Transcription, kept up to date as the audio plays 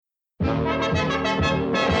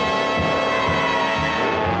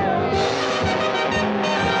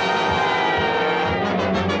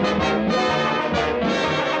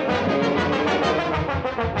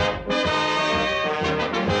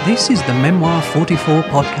This is the Memoir 44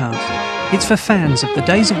 podcast. It's for fans of the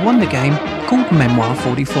Days of Wonder game called Memoir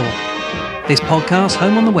 44. This podcast,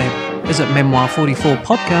 home on the web, is at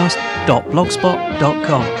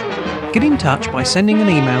memoir44podcast.blogspot.com. Get in touch by sending an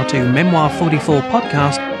email to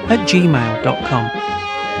memoir44podcast@gmail.com.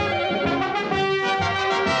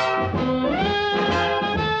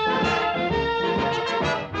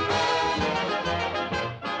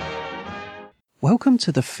 Welcome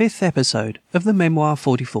to the 5th episode of the Memoir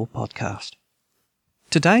 44 podcast.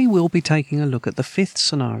 Today we'll be taking a look at the 5th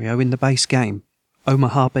scenario in the base game,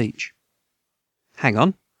 Omaha Beach. Hang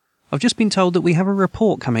on, I've just been told that we have a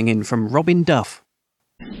report coming in from Robin Duff.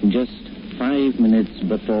 Just 5 minutes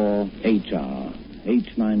before HR,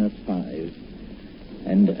 H-5,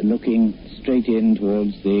 and looking straight in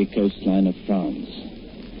towards the coastline of France.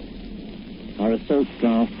 Our assault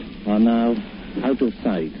craft are now out of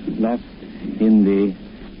sight, lost in the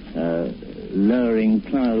lowering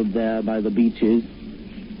cloud there by the beaches.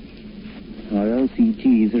 Our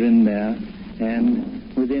LCTs are in there, and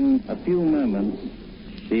within a few moments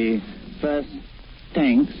the first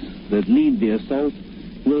tanks that lead the assault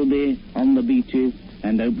will be on the beaches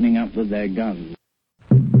and opening up with their guns.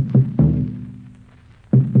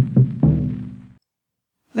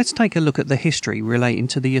 Let's take a look at the history relating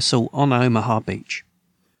to the assault on Omaha Beach.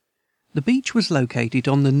 The beach was located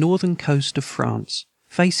on the northern coast of France,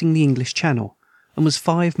 facing the English Channel, and was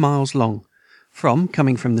 5 miles long,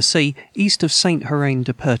 coming from the sea east of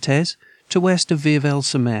Saint-Hérain-de-Perthes to west of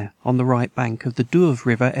Vierzels-sur-Mer on the right bank of the Douvre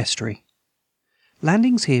River estuary.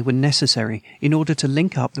 Landings here were necessary in order to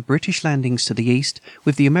link up the British landings to the east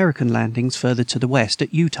with the American landings further to the west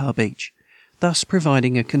at Utah Beach, thus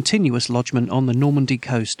providing a continuous lodgment on the Normandy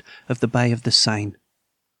coast of the Bay of the Seine.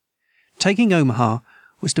 Taking Omaha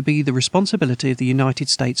was to be the responsibility of the United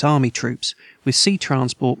States Army troops, with sea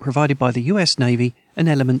transport provided by the U.S. Navy and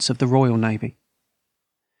elements of the Royal Navy.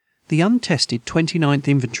 The untested 29th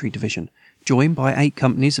Infantry Division, joined by 8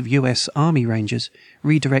 companies of U.S. Army Rangers,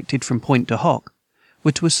 redirected from Pointe du Hoc,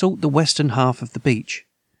 were to assault the western half of the beach.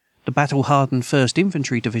 The battle-hardened 1st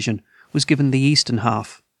Infantry Division was given the eastern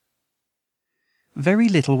half. Very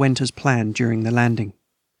little went as planned during the landing.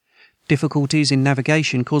 Difficulties in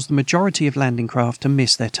navigation caused the majority of landing craft to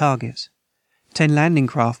miss their targets. 10 landing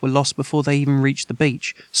craft were lost before they even reached the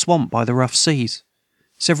beach, swamped by the rough seas.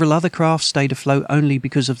 Several other craft stayed afloat only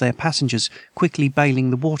because of their passengers quickly bailing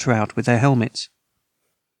the water out with their helmets.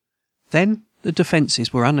 Then the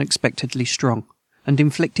defences were unexpectedly strong, and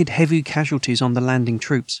inflicted heavy casualties on the landing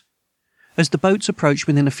troops. As the boats approached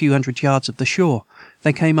within a few hundred yards of the shore,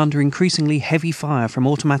 they came under increasingly heavy fire from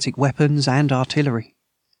automatic weapons and artillery.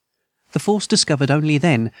 The force discovered only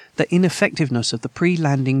then the ineffectiveness of the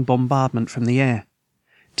pre-landing bombardment from the air.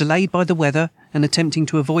 Delayed by the weather and attempting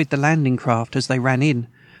to avoid the landing craft as they ran in,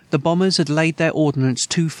 the bombers had laid their ordnance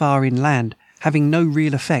too far inland, having no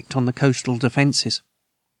real effect on the coastal defences.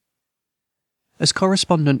 As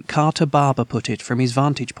correspondent Carter Barber put it from his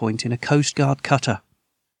vantage point in a Coast Guard cutter,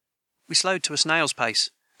 "We slowed to a snail's pace,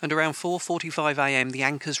 and around 4:45 a.m. the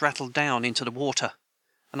anchors rattled down into the water,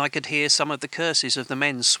 and I could hear some of the curses of the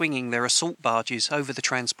men swinging their assault barges over the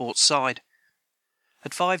transport's side.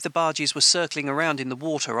 At 5 the barges were circling around in the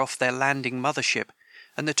water off their landing mothership,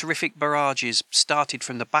 and the terrific barrages started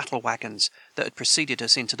from the battle wagons that had preceded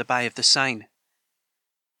us into the Bay of the Seine.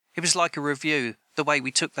 It was like a review, the way we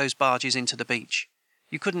took those barges into the beach.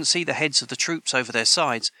 You couldn't see the heads of the troops over their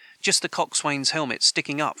sides, just the coxswain's helmet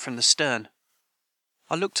sticking up from the stern.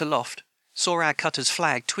 I looked aloft, saw our cutter's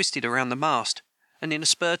flag twisted around the mast, and in a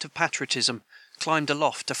spurt of patriotism climbed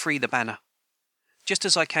aloft to free the banner. Just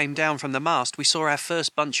as I came down from the mast, we saw our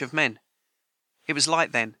first bunch of men. It was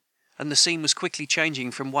light then, and the scene was quickly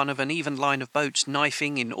changing from one of an even line of boats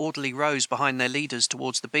knifing in orderly rows behind their leaders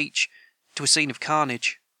towards the beach to a scene of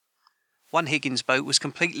carnage. One Higgins boat was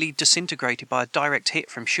completely disintegrated by a direct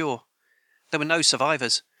hit from shore. There were no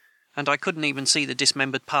survivors, and I couldn't even see the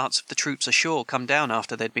dismembered parts of the troops ashore come down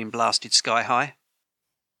after they'd been blasted sky high."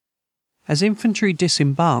 As infantry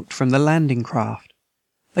disembarked from the landing craft,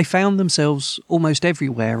 they found themselves almost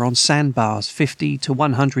everywhere on sandbars 50 to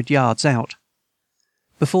 100 yards out.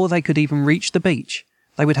 Before they could even reach the beach,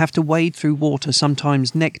 they would have to wade through water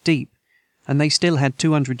sometimes neck deep, and they still had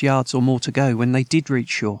 200 yards or more to go when they did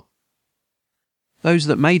reach shore. Those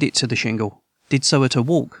that made it to the shingle did so at a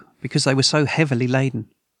walk because they were so heavily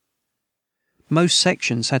laden. Most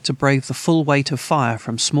sections had to brave the full weight of fire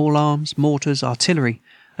from small arms, mortars, artillery,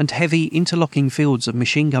 and heavy interlocking fields of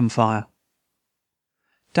machine gun fire.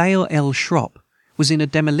 Dale L. Schropp was in a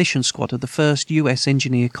demolition squad of the 1st U.S.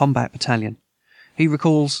 Engineer Combat Battalion. He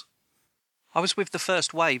recalls, "I was with the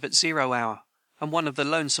first wave at 0 hour, and one of the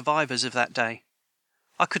lone survivors of that day.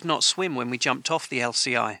 I could not swim when we jumped off the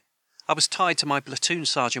LCI. I was tied to my platoon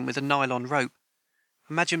sergeant with a nylon rope.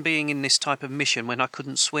 Imagine being in this type of mission when I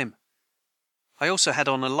couldn't swim. I also had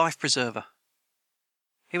on a life preserver.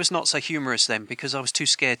 It was not so humorous then because I was too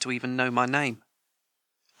scared to even know my name.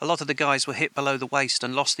 A lot of the guys were hit below the waist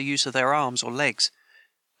and lost the use of their arms or legs,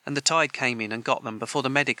 and the tide came in and got them before the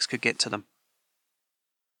medics could get to them.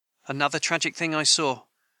 Another tragic thing I saw,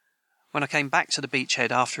 when I came back to the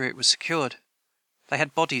beachhead after it was secured, they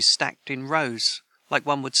had bodies stacked in rows like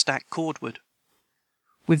one would stack cordwood.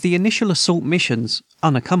 With the initial assault missions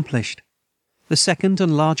unaccomplished, the second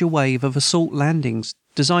and larger wave of assault landings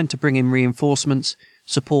designed to bring in reinforcements,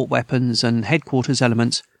 support weapons and headquarters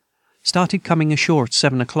elements started coming ashore at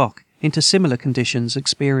 7 o'clock into similar conditions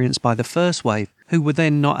experienced by the first wave, who were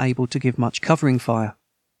then not able to give much covering fire.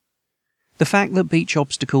 The fact that beach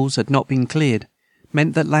obstacles had not been cleared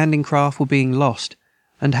meant that landing craft were being lost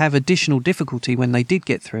and have additional difficulty when they did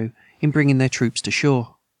get through in bringing their troops to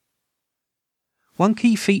shore. One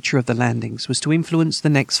key feature of the landings was to influence the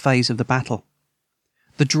next phase of the battle.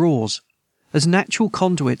 The draws, as natural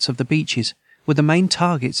conduits of the beaches, were the main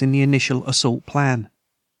targets in the initial assault plan.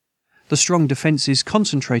 The strong defences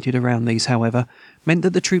concentrated around these, however, meant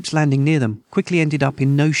that the troops landing near them quickly ended up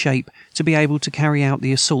in no shape to be able to carry out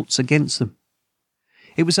the assaults against them.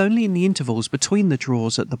 It was only in the intervals between the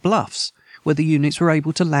draws at the bluffs, where the units were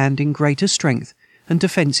able to land in greater strength and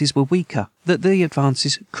defences were weaker, that the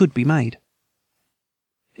advances could be made.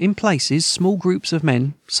 In places, small groups of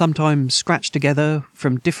men, sometimes scratched together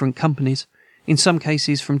from different companies, in some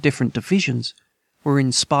cases from different divisions, were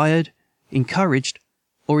inspired, encouraged,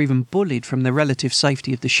 or even bullied from the relative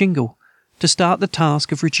safety of the shingle to start the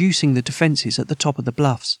task of reducing the defences at the top of the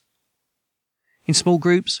bluffs. In small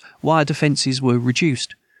groups, wire defences were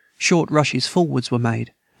reduced, short rushes forwards were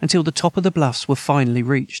made, until the top of the bluffs were finally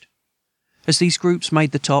reached. As these groups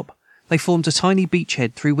made the top, they formed a tiny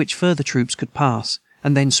beachhead through which further troops could pass,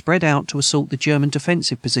 and then spread out to assault the German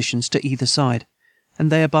defensive positions to either side,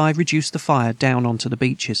 and thereby reduce the fire down onto the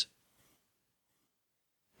beaches.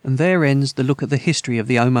 And there ends the look at the history of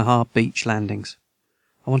the Omaha beach landings.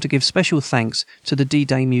 I want to give special thanks to the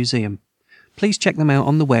D-Day Museum. Please check them out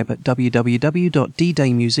on the web at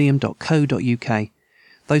www.ddaymuseum.co.uk.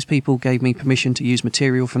 Those people gave me permission to use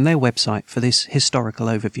material from their website for this historical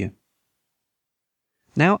overview.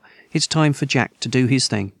 Now it's time for Jack to do his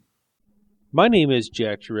thing. My name is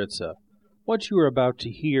Jack Chiritza. What you are about to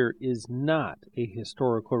hear is not a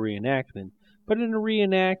historical reenactment, but a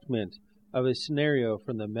reenactment of a scenario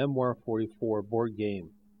from the Memoir 44 board game.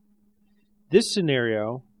 This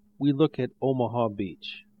scenario, we look at Omaha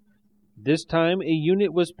Beach. This time a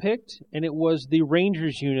unit was picked, and it was the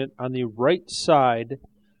Rangers unit on the right side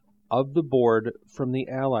of the board from the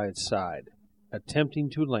Allied side, attempting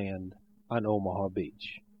to land on Omaha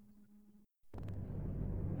Beach.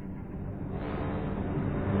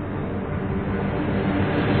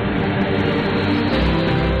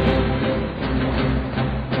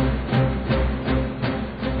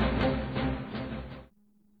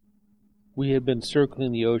 We had been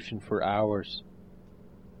circling the ocean for hours.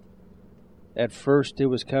 At first it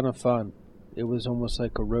was kind of fun. It was almost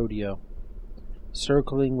like a rodeo.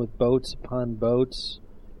 Circling with boats upon boats,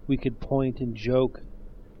 we could point and joke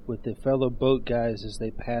with the fellow boat guys as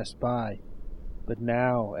they passed by. But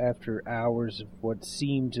now, after hours of what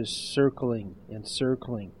seemed just circling and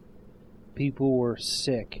circling, people were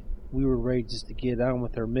sick. We were ready just to get on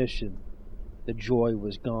with our mission. The joy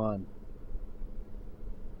was gone.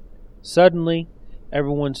 Suddenly,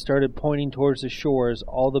 everyone started pointing towards the shore as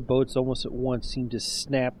all the boats almost at once seemed to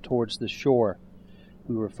snap towards the shore.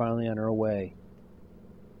 We were finally on our way.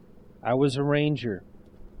 I was a ranger.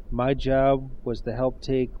 My job was to help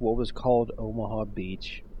take what was called Omaha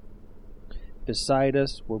Beach. Beside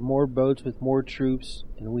us were more boats with more troops,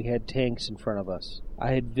 and we had tanks in front of us.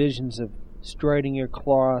 I had visions of striding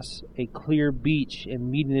across a clear beach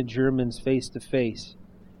and meeting the Germans face to face.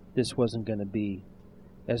 This wasn't going to be.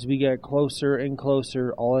 As we got closer and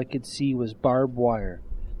closer, all I could see was barbed wire,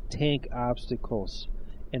 tank obstacles,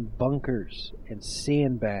 and bunkers and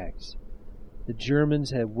sandbags. The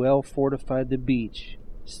Germans had well fortified the beach,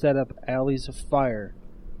 set up alleys of fire,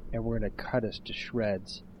 and were going to cut us to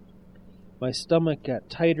shreds. My stomach got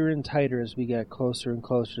tighter and tighter as we got closer and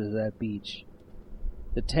closer to that beach.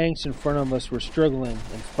 The tanks in front of us were struggling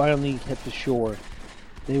and finally hit the shore.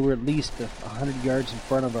 They were at least 100 yards in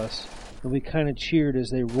front of us, and we kind of cheered as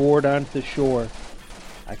they roared onto the shore.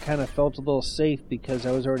 I kind of felt a little safe because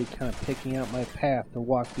I was already kind of picking out my path to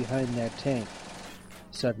walk behind that tank.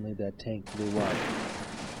 Suddenly that tank blew up.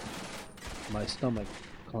 My stomach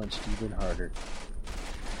clenched even harder.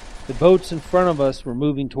 The boats in front of us were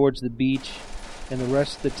moving towards the beach, and the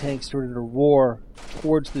rest of the tank started to roar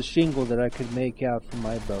towards the shingle that I could make out from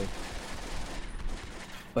my boat.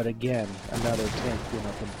 But again, another tank went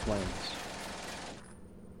up in flames.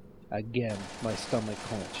 Again, my stomach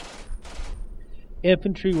clenched.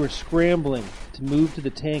 Infantry were scrambling to move to the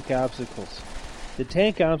tank obstacles. The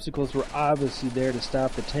tank obstacles were obviously there to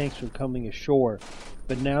stop the tanks from coming ashore,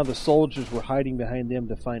 but now the soldiers were hiding behind them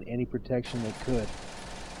to find any protection they could.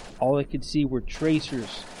 All I could see were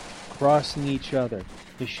tracers crossing each other,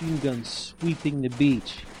 machine guns sweeping the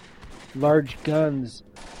beach, large guns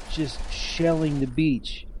just shelling the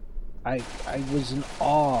beach. I was in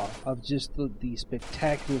awe of just the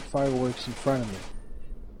spectacular fireworks in front of me.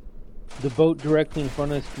 The boat directly in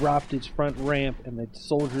front of us dropped its front ramp and the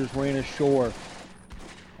soldiers ran ashore.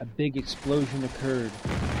 A big explosion occurred,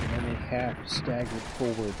 and then they half staggered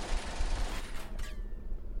forward.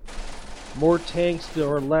 More tanks to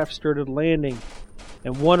our left started landing,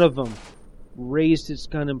 and one of them raised its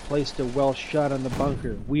gun and placed a well shot on the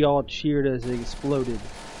bunker. We all cheered as it exploded.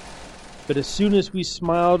 But as soon as we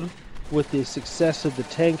smiled with the success of the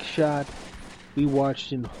tank shot, we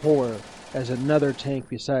watched in horror as another tank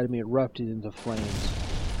beside me erupted into flames.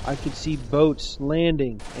 I could see boats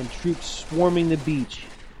landing and troops swarming the beach.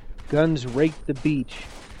 Guns raked the beach,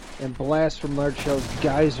 and blasts from large shells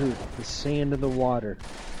geysered the sand and the water.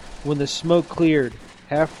 When the smoke cleared,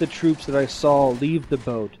 half the troops that I saw leave the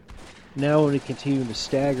boat, now only continuing to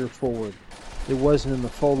stagger forward. It wasn't in the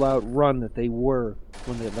full-out run that they were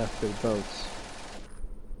when they left their boats.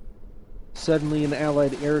 Suddenly an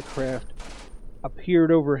Allied aircraft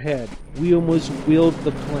appeared overhead. We almost wheeled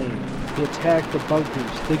the plane. They attacked the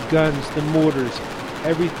bunkers, the guns, the mortars,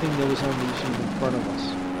 everything that was unleashed in front of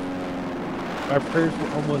us. Our prayers were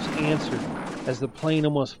almost answered as the plane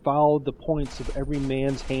almost followed the points of every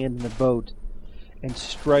man's hand in the boat and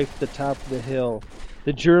strafed the top of the hill.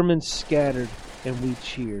 The Germans scattered and we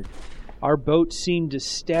cheered. Our boat seemed to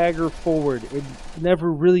stagger forward, it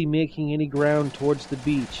never really making any ground towards the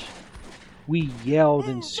beach. We yelled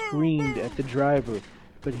and screamed at the driver,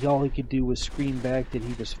 but all he could do was scream back that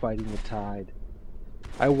he was fighting the tide.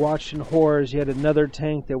 I watched in horror as yet another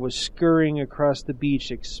tank that was scurrying across the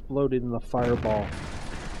beach exploded in a fireball.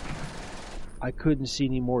 I couldn't see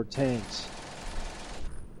any more tanks,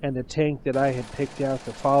 and the tank that I had picked out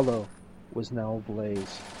to follow was now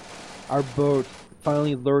ablaze. Our boat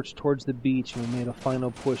finally lurched towards the beach and we made a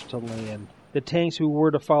final push to land. The tanks we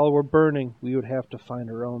were to follow were burning. We would have to find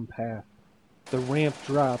our own path. The ramp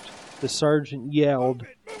dropped, the sergeant yelled,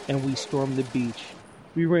 and we stormed the beach.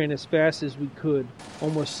 We ran as fast as we could,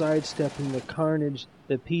 almost sidestepping the carnage,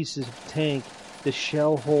 the pieces of tank, the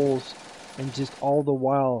shell holes, and just all the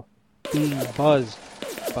while being buzzed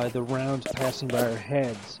by the rounds passing by our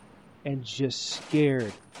heads, and just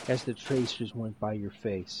scared as the tracers went by your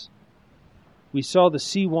face. We saw the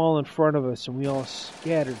seawall in front of us, and we all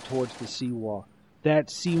scattered towards the seawall. That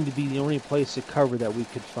seemed to be the only place of cover that we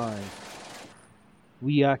could find.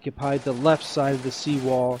 We occupied the left side of the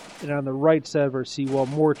seawall, and on the right side of our seawall,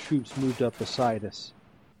 more troops moved up beside us.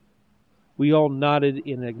 We all nodded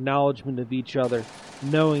in acknowledgement of each other,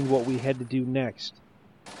 knowing what we had to do next.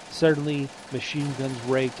 Suddenly, machine guns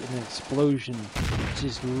raked, and an explosion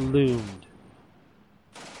just loomed.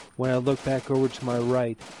 When I looked back over to my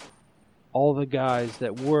right, all the guys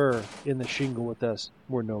that were in the shingle with us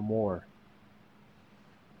were no more.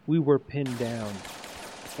 We were pinned down.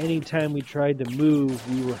 Anytime we tried to move,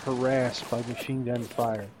 we were harassed by machine gun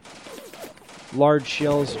fire. Large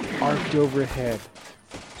shells arced overhead.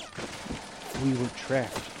 We were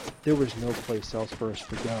trapped. There was no place else for us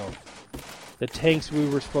to go. The tanks we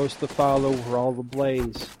were supposed to follow were all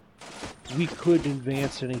ablaze. We couldn't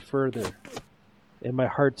advance any further, and my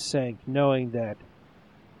heart sank knowing that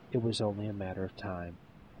it was only a matter of time.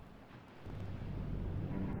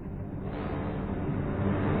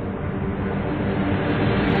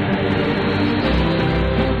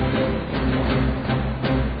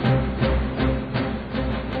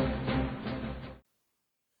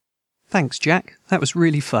 Thanks, Jack. That was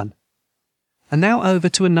really fun. And now over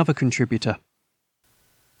to another contributor.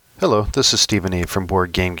 Hello, this is Stephen E. from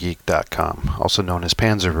BoardGameGeek.com, also known as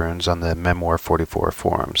Panzer Runes on the Memoir 44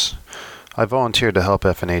 forums. I volunteered to help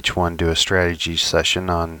FNH1 do a strategy session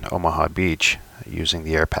on Omaha Beach using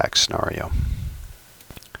the Airpack scenario.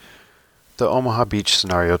 The Omaha Beach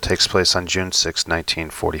scenario takes place on June 6,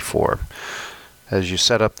 1944. As you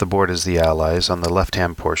set up the board as the Allies, on the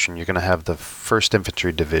left-hand portion you're going to have the 1st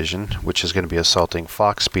Infantry Division, which is going to be assaulting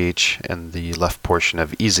Fox Beach and the left portion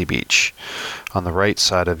of Easy Beach. On the right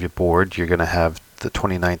side of your board you're going to have the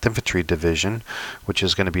 29th Infantry Division, which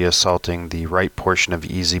is going to be assaulting the right portion of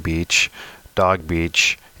Easy Beach, Dog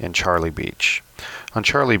Beach, and Charlie Beach. On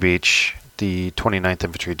Charlie Beach, the 29th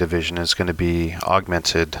Infantry Division is going to be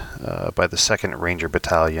augmented by the 2nd Ranger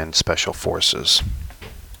Battalion Special Forces.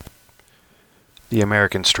 The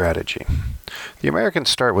American strategy. The Americans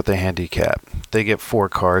start with a handicap. They get 4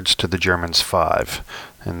 cards to the Germans' 5,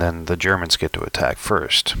 and then the Germans get to attack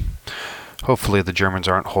first. Hopefully the Germans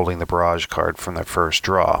aren't holding the barrage card from their first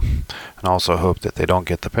draw, and also hope that they don't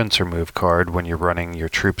get the pincer move card when you're running your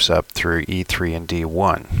troops up through E3 and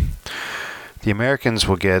D1. The Americans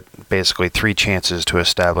will get basically 3 chances to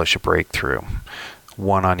establish a breakthrough,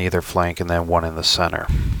 1 on either flank and then 1 in the center.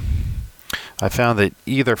 I found that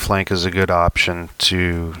either flank is a good option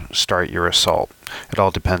to start your assault. It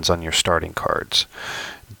all depends on your starting cards.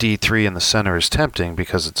 D3 in the center is tempting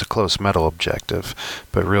because it's a close metal objective,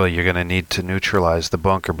 but really you're going to need to neutralize the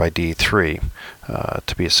bunker by D3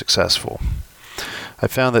 to be successful. I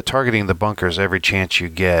found that targeting the bunkers every chance you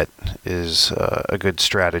get is a good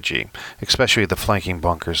strategy, especially the flanking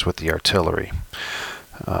bunkers with the artillery.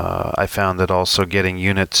 I found that also getting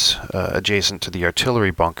units adjacent to the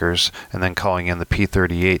artillery bunkers and then calling in the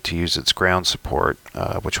P-38 to use its ground support,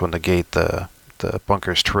 which will negate the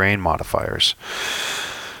bunker's terrain modifiers.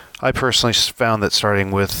 I personally found that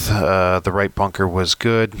starting with the right bunker was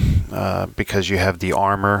good because you have the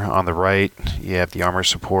armor on the right, you have the armor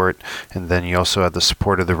support, and then you also have the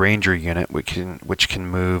support of the Ranger unit, which can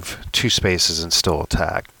move 2 spaces and still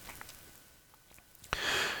attack.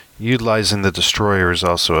 Utilizing the destroyer is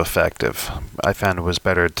also effective. I found it was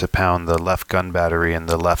better to pound the left gun battery and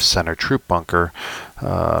the left center troop bunker,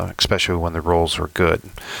 especially when the rolls were good.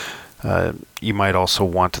 You might also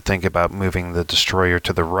want to think about moving the destroyer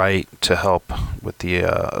to the right to help with the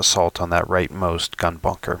assault on that rightmost gun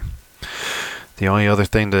bunker. The only other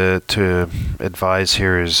thing to advise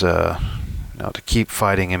here is to keep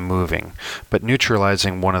fighting and moving, but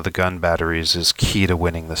neutralizing one of the gun batteries is key to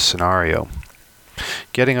winning this scenario.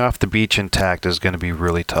 Getting off the beach intact is going to be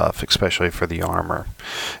really tough, especially for the armor.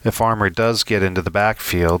 If armor does get into the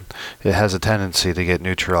backfield, it has a tendency to get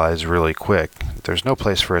neutralized really quick. There's no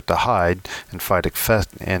place for it to hide and fighting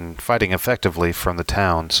effectively from the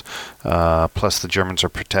towns. Plus, the Germans are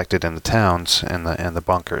protected in the towns and the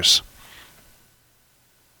bunkers.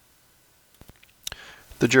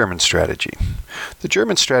 The German strategy. The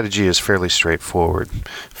German strategy is fairly straightforward.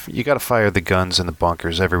 You got to fire the guns in the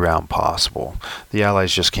bunkers every round possible. The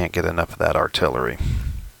Allies just can't get enough of that artillery.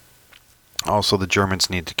 Also, the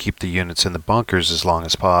Germans need to keep the units in the bunkers as long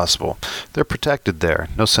as possible. They're protected there.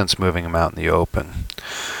 No sense moving them out in the open.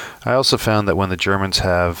 I also found that when the Germans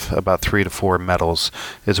have about 3 to 4 medals,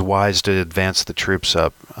 it's wise to advance the troops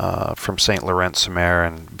up from St. Laurent-sur-Mer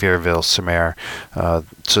and Vierzeville-sur-Mer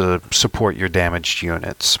to support your damaged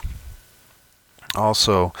units.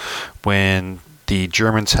 Also, when the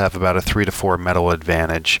Germans have about a 3 to 4 medal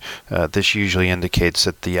advantage, this usually indicates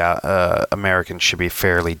that the Americans should be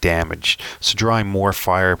fairly damaged. So drawing more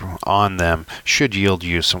fire on them should yield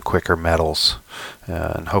you some quicker medals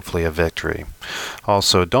and hopefully a victory.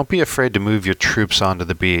 Also, don't be afraid to move your troops onto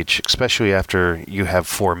the beach, especially after you have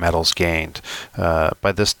 4 medals gained.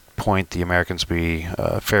 By this point, the Americans will be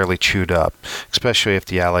fairly chewed up, especially if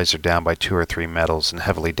the Allies are down by 2 or 3 medals and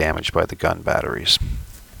heavily damaged by the gun batteries.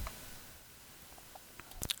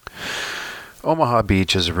 Omaha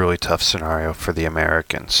Beach is a really tough scenario for the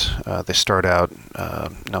Americans. They start out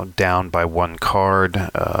down by 1 card.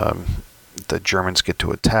 The Germans get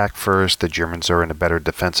to attack first. The Germans are in a better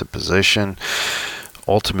defensive position.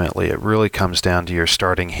 Ultimately, it really comes down to your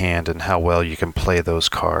starting hand and how well you can play those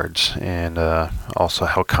cards, and also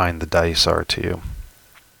how kind the dice are to you.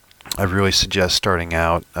 I really suggest starting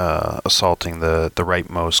out assaulting the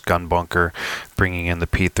rightmost gun bunker, bringing in the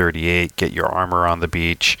P-38, get your armor on the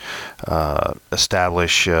beach,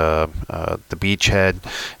 establish the beachhead,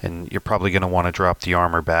 and you're probably going to want to drop the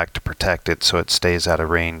armor back to protect it so it stays out of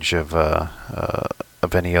range of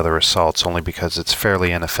any other assaults, only because it's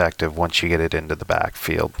fairly ineffective once you get it into the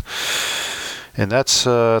backfield. And that's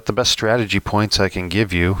the best strategy points I can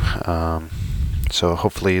give you. So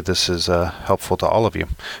hopefully this is helpful to all of you.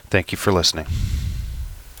 Thank you for listening.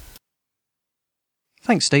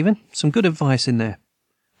 Thanks, Stephen. Some good advice in there.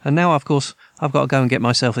 And now, of course, I've got to go and get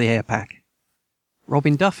myself the air pack.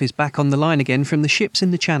 Robin Duff is back on the line again from the ships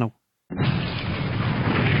in the channel.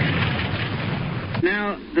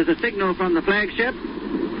 Now, there's a signal from the flagship.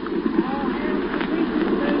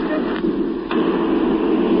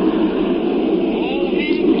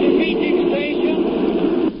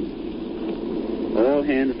 All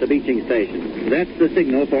hands to beaching station. That's the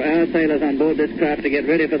signal for our sailors on board this craft to get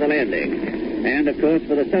ready for the landing. And, of course,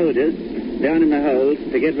 for the soldiers down in the hold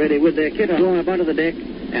to get ready with their kit on up onto the deck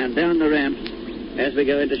and down the ramps as we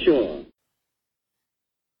go into shore.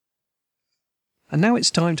 And now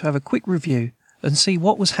it's time to have a quick review and see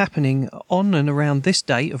what was happening on and around this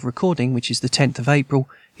date of recording, which is the 10th of April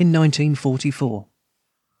in 1944.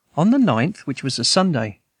 On the 9th, which was a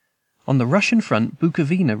Sunday, on the Russian front,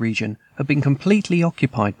 Bukovina region had been completely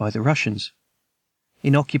occupied by the Russians.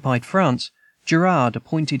 In occupied France, Girard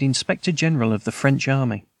appointed Inspector General of the French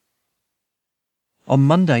Army. On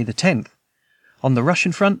Monday the 10th, on the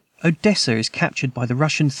Russian front, Odessa is captured by the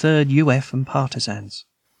Russian 3rd UF and partisans.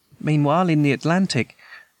 Meanwhile, in the Atlantic,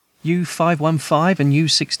 U-515 and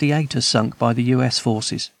U-68 are sunk by the US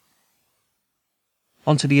forces.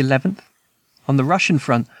 On to the 11th, on the Russian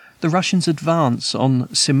front, the Russians advance on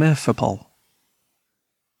Simferopol.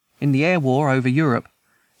 In the air war over Europe,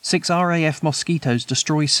 6 RAF Mosquitoes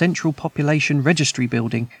destroy Central Population Registry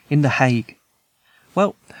Building in The Hague.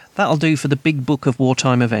 Well, that'll do for the big book of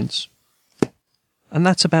wartime events. And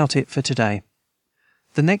that's about it for today.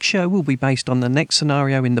 The next show will be based on the next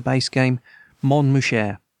scenario in the base game, Mon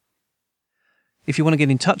Moucher. If you want to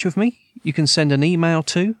get in touch with me, you can send an email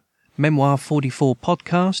to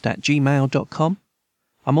memoir44podcast@gmail.com.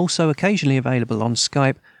 I'm also occasionally available on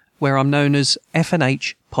Skype, where I'm known as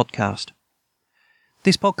F&H Podcast.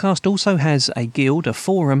 This podcast also has a guild, a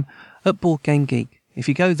forum, at Board Game Geek. If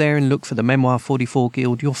you go there and look for the Memoir 44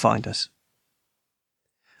 Guild, you'll find us.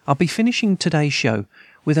 I'll be finishing today's show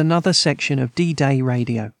with another section of D-Day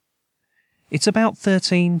Radio. It's about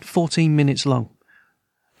 14 minutes long,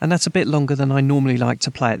 and that's a bit longer than I normally like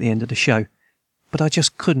to play at the end of the show, but I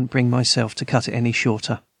just couldn't bring myself to cut it any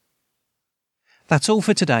shorter. That's all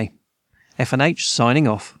for today. F&H signing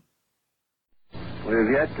off.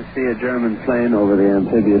 We've yet to see a German plane over the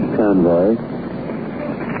amphibious convoy,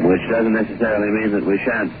 which doesn't necessarily mean that we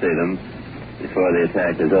shan't see them before the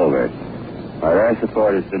attack is over. Our air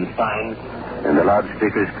support has been fine, and the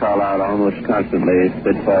loudspeakers call out almost constantly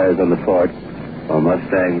Spitfires on the port, or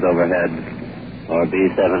Mustangs overhead, or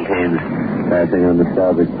B-17s passing on the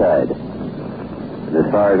starboard side. And as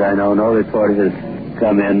far as I know, no report has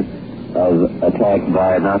come in of attack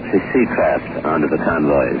by Nazi sea craft onto the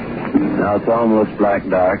convoys. Now it's almost black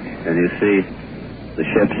dark, and you see the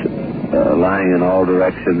ships lying in all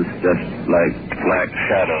directions just like black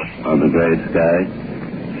shadows on the gray sky,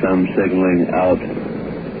 some signaling out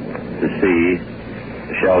to sea,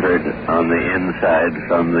 sheltered on the inside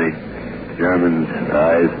from the Germans'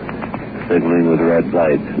 eyes, signaling with red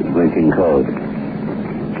lights, blinking code.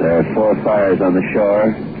 There are 4 fires on the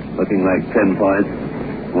shore, looking like pinpoints,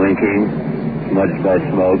 winking, smudged by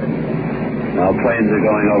smoke. Now planes are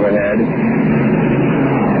going overhead.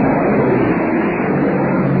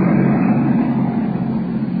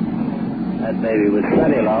 That baby was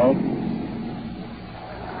plenty low.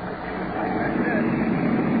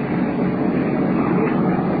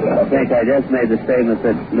 I think I just made the statement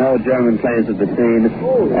that no German planes have been seen,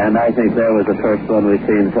 and I think there was the first one we've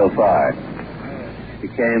seen so far. He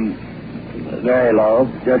came very low,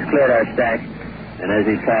 just cleared our stack, and as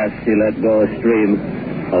he passed, he let go a stream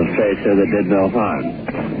of tracer that did no harm.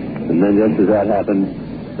 And then just as that happened,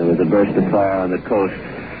 there was a burst of fire on the coast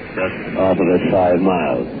just off of us 5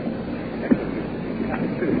 miles.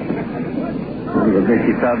 I think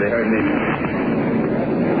he probably heard me.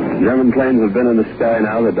 German planes have been in the sky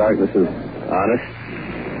now. The darkness is on us,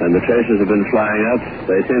 and the tracers have been flying up.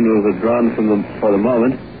 They seem to have withdrawn from them for the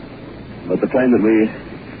moment, but the plane that we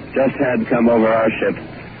just had come over our ship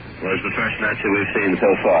was the first Nazi we've seen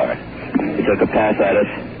so far. He took a pass at us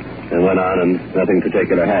and went on, and nothing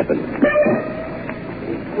particular happened.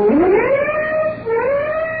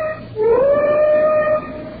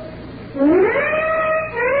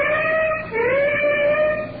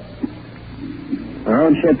 Our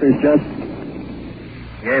own ship has just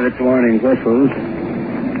gave its warning whistles,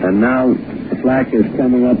 and now the flak is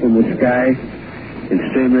coming up in the sky in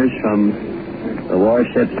streamers from the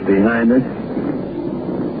warships behind us.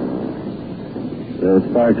 The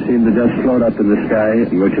sparks seem to just float up in the sky,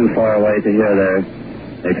 and we're too far away to hear their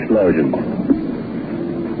explosions.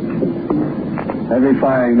 Heavy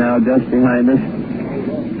firing now just behind us,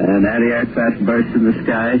 and anti-aircraft bursts in the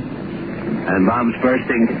sky, and bombs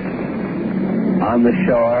bursting on the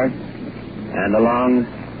shore and along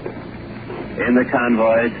in the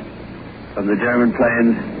convoys from the German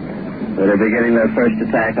planes that are beginning their first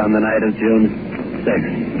attack on the night of June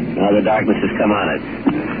 6th. Now the darkness has come on us.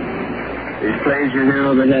 These planes are here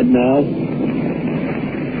overhead now.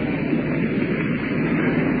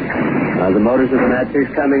 Now the motors of the Nazis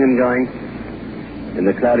coming and going in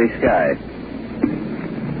the cloudy sky.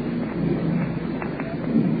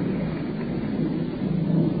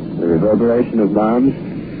 reverberation of bombs.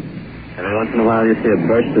 Every once in a while you see a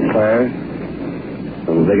burst of fire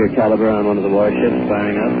from a bigger caliber on one of the warships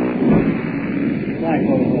firing up.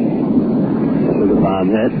 This was a bomb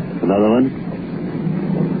hit. Another one.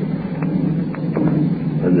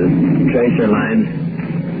 And the tracer lines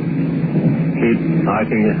keep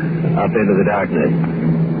arcing up into the darkness.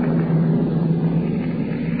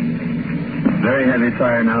 Very heavy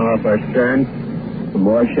fire now off our stern from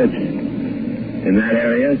warships in that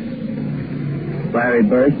area. Fiery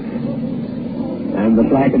bursts. And the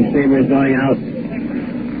flak and streamers going out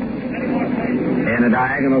in a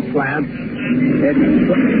diagonal slant.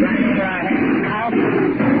 It's right over our heads now.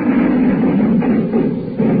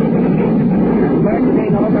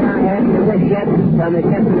 Bursting over our heads is a ship from the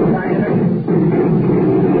tip of the diameter.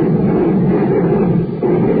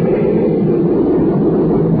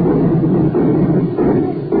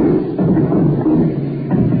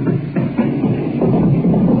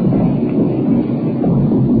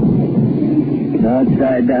 Now it's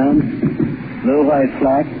died down. Blue-white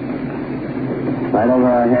flak right over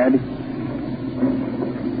our head.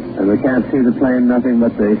 And we can't see the plane, nothing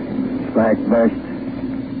but the black burst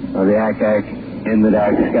of the Ack-Ack in the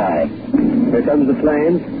dark sky. Here comes the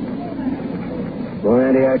plane. More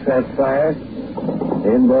anti-aircraft fire.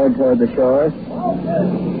 Inboard toward the shore.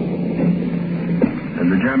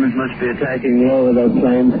 And the Germans must be attacking low with those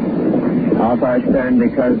planes off our stern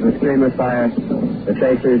because the streamer fire, the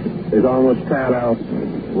tracers, is almost parallel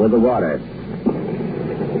with the water.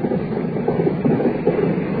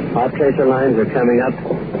 Hot tracer lines are coming up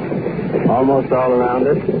almost all around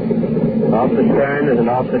us, off the stern and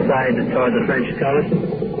off the side toward the French coast.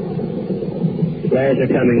 Flares are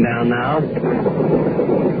coming down now.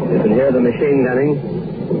 You can hear the machine gunning.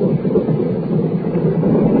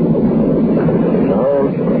 The whole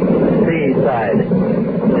sea side is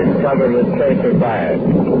covered with tracer fire.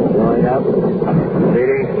 Going up,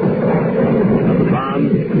 leading the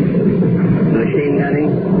bombs, machine gunning,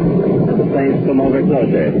 as the planes come over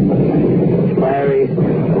closer. Fiery,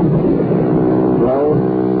 low,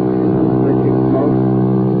 switching smoke,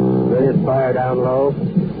 brilliant fire down low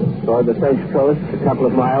toward the French coast, a couple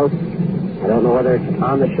of miles. I don't know whether it's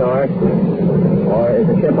on the shore or is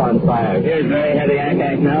a ship on fire. Here's very heavy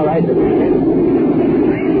Ack-Ack now, right?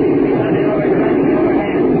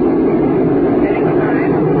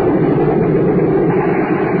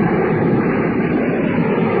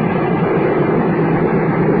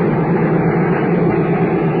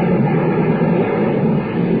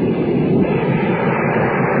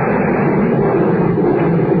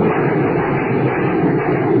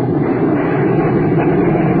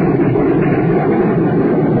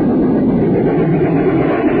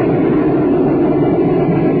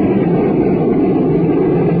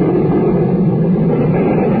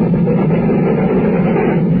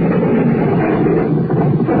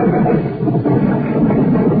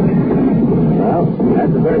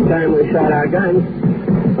 Time we shot our guns.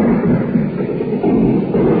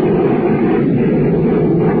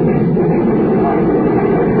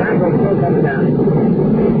 Samples still coming down.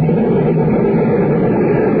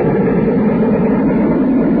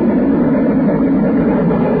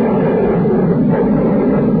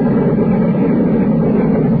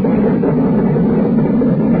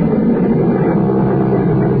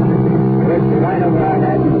 Right over our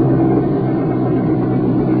heads.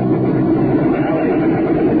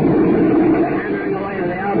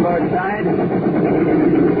 Side.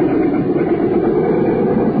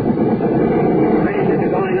 Planes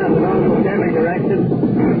are going up in almost every direction.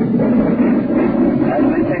 As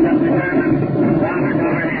we pick up the Germans, bombers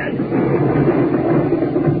overhead.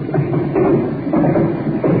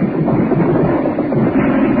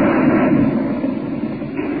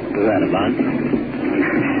 Is that a bunch?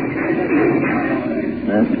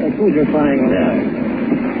 Who's are flying there?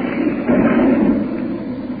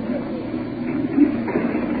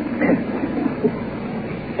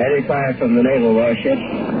 Heavy fire from the naval warships,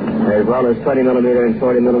 as well as 20mm and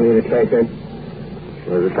 40mm tracer.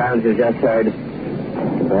 Well, the sounds you just heard,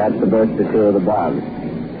 perhaps the burst or two of the bombs.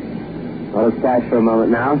 Well, let's crash for a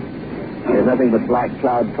moment now. There's nothing but black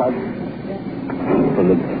cloud puffs from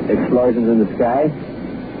the explosions in the sky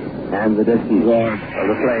and the distant roar of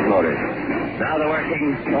the flame motors. Now they're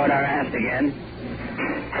working toward our aft again,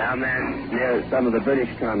 down there near some of the British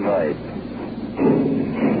convoys.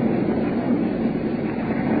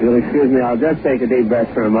 If you'll excuse me, I'll just take a deep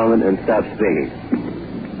breath for a moment and stop speaking.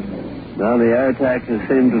 Now the air attacks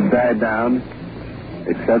seem to have died down,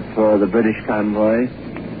 except for the British convoy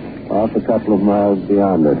off a couple of miles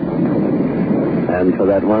beyond us. And for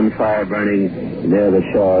that one fire burning near the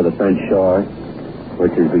shore, the French shore,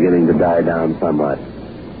 which is beginning to die down somewhat.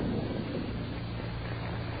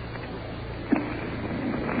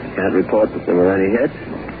 can't report that there were any hits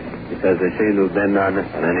because they seem to have been on any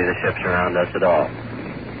of the ships around us at all.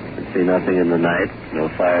 I see nothing in the night, no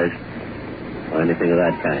fires or anything of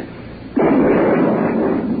that kind.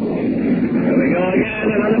 Here we go again.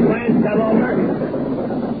 Another plane come over.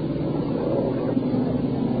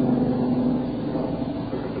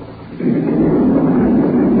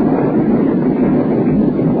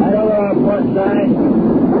 Right over our port side.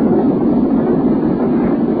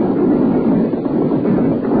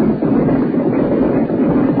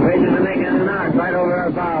 Rangers are making an arc right over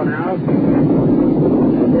our bow now.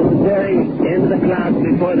 Disappearing into the clouds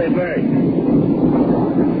before they burst.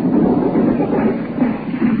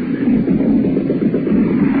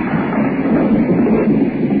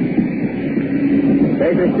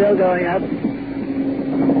 They're still going up.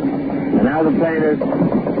 And now the plane is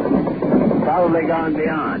probably gone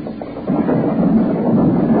beyond.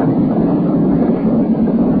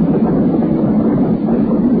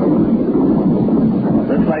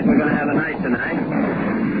 Looks like we're going to have a night tonight.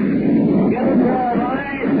 Get the door,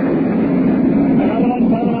 boys. Another one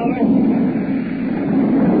coming over.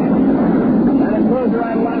 And a cruiser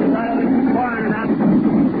on one side of the corner up.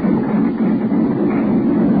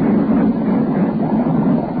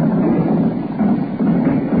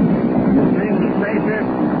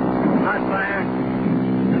 Hot fire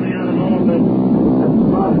coming out of all the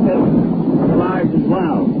small ships, the large as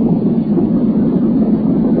well.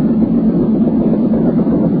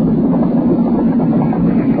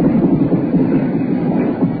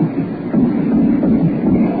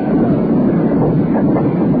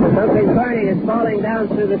 Something burning is falling down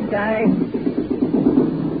through the sky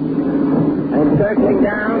and circling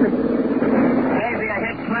down. Maybe a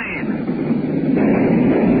hit plane.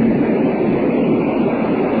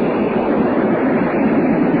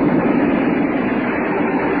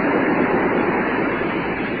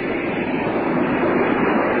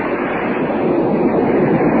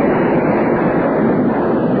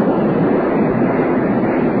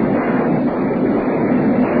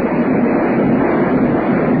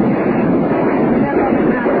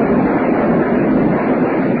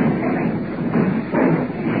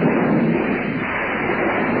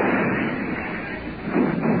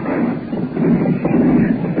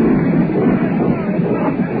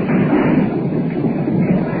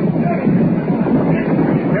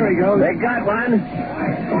 They got one.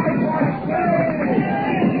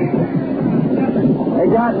 They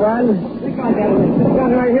got one. This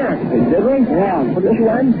one right here. Did we? Yeah. This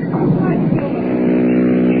one?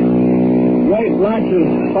 Great blotch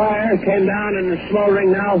of fire came down and is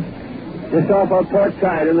smoldering now just off our port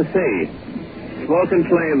side in the sea. Smoke and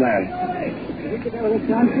flame there.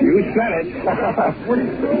 You said it. What is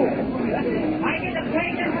it? I get the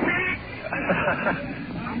pages back.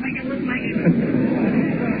 I'll make it look like it.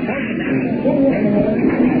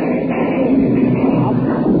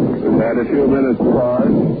 We've had a few minutes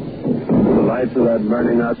pause. The lights of that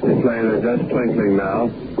burning Nazi plane are just twinkling now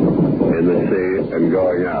in the sea and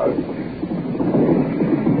going out.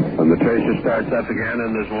 When the tracer starts up again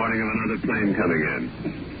and there's warning of another plane coming in.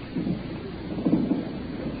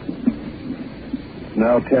 It's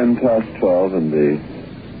now 12 and the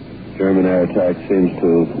German air attack seems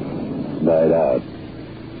to have died out.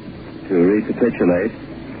 To recapitulate,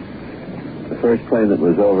 the first plane that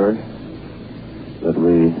was over, that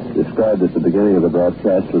we described at the beginning of the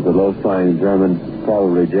broadcast, was a low-flying German,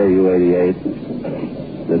 probably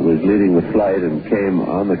Ju-88, that was leading the flight and came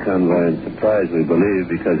on the convoy and surprised, we believe,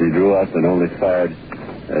 because he drew up and only fired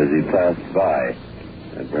as he passed by.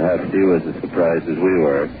 And perhaps he was as surprised as we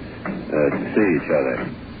were to see each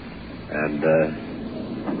other. And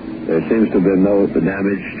there seems to have been no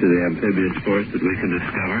damage to the amphibious force that we can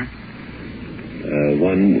discover.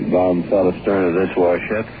 One bomb fell astern of this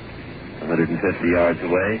warship, 150 yards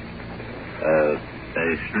away. A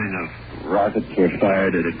string of rockets were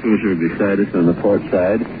fired at a cruiser beside us on the port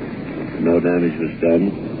side. No damage was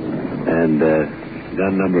done. And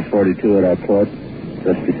gun number 42 at our port,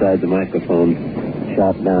 just beside the microphone,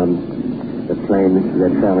 shot down the plane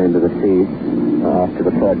that fell into the sea off to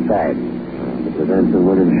the port side. It was Ensign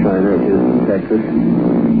William Schreiner of Houston, Texas,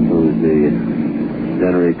 who was the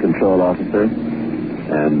gunnery control officer,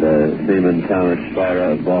 and Seaman Thomas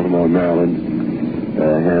Spira of Baltimore, Maryland,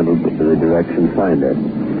 handled the direction finder.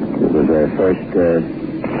 It was our first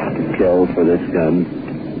kill for this gun,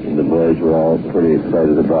 and the boys were all pretty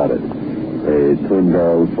excited about it. A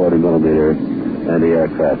twin-barreled 40-millimeter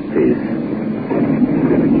anti-aircraft piece.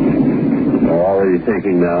 They're already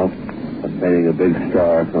thinking now of painting a big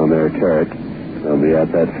star on their turret. They'll be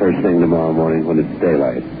at that first thing tomorrow morning when it's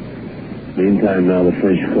daylight. Meantime, now the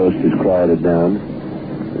French coast is quieted down.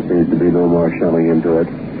 There seems to be no more shelling into it.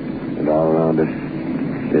 and all around us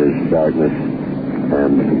is darkness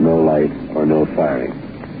and no light or no firing.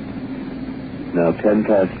 Now 10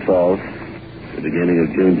 past 12, the beginning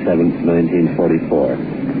of June 7th, 1944.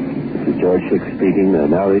 This is George Hicks speaking. I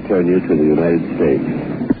now return you to the United States.